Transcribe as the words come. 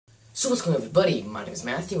So what's going on, everybody? My name is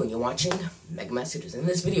Matthew and you're watching Mega Messages. In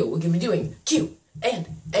this video we're going to be doing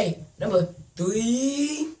Q&A number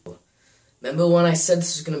 3. Remember when I said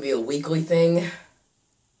this was going to be a weekly thing?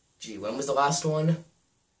 Gee, when was the last one?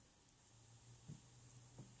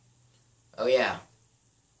 Oh yeah,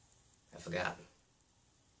 I forgot.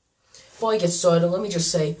 Before I get started, let me just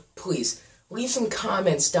say, please, leave some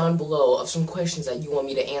comments down below of some questions that you want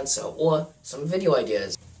me to answer, or some video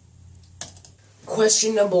ideas.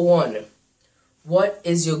 Question number 1. What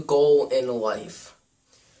is your goal in life?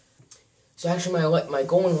 So actually my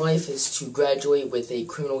goal in life is to graduate with a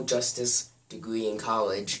criminal justice degree in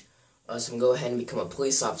college. So I can go ahead and become a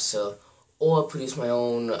police officer or produce my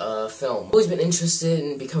own film. I've always been interested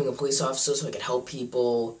in becoming a police officer so I could help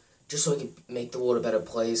people, just so I could make the world a better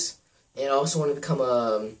place. And I also wanted to become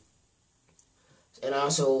and I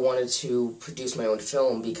also wanted to produce my own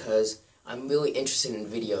film because I'm really interested in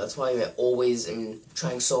video. That's why I always am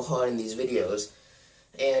trying so hard in these videos.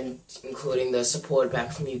 And including the support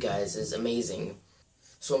back from you guys is amazing.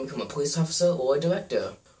 So I'm become a police officer or a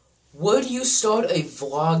director. Would you start a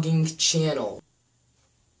vlogging channel?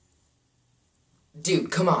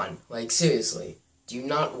 Dude, come on. Like, seriously. Do you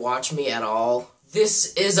not watch me at all?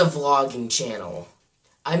 This is a vlogging channel.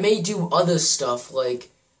 I may do other stuff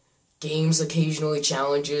like games occasionally,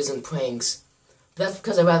 challenges, and pranks. But that's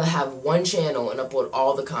because I'd rather have one channel and upload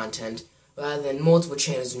all the content rather than multiple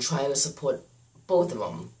channels and trying to support both of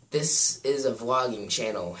them. This is a vlogging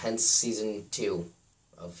channel, hence season 2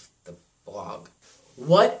 of the vlog.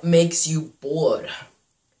 What makes you bored?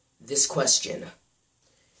 This question.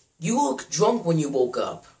 You look drunk when you woke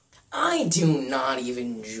up. I do not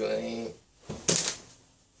even drink.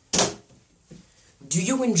 Do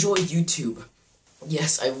you enjoy YouTube?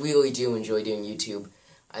 Yes, I really do enjoy doing YouTube.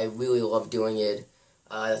 I really love doing it.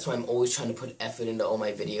 That's why I'm always trying to put effort into all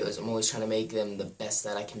my videos. I'm always trying to make them the best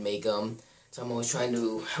that I can make them. So I'm always trying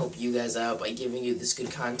to help you guys out by giving you this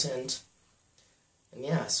good content. And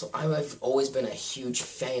yeah, so I've always been a huge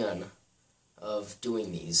fan of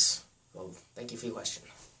doing these. Well, thank you for your question.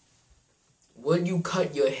 Would you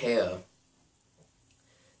cut your hair?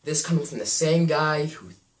 This coming from the same guy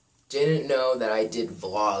who didn't know that I did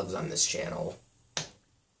vlogs on this channel.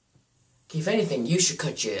 If anything, you should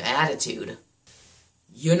cut your attitude.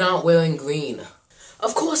 You're not wearing green.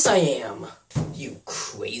 Of course I am, you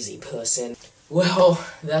crazy person. Well,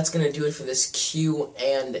 that's gonna do it for this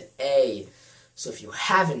Q&A. So if you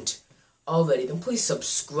haven't already, then please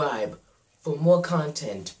subscribe for more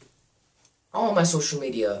content. All my social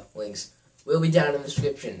media links will be down in the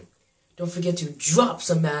description. Don't forget to drop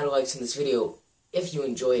some mad likes in this video if you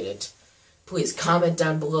enjoyed it. Please comment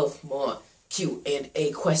down below for more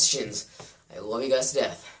Q&A questions. I love you guys to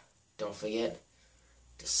death. Don't forget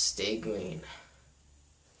to stay green.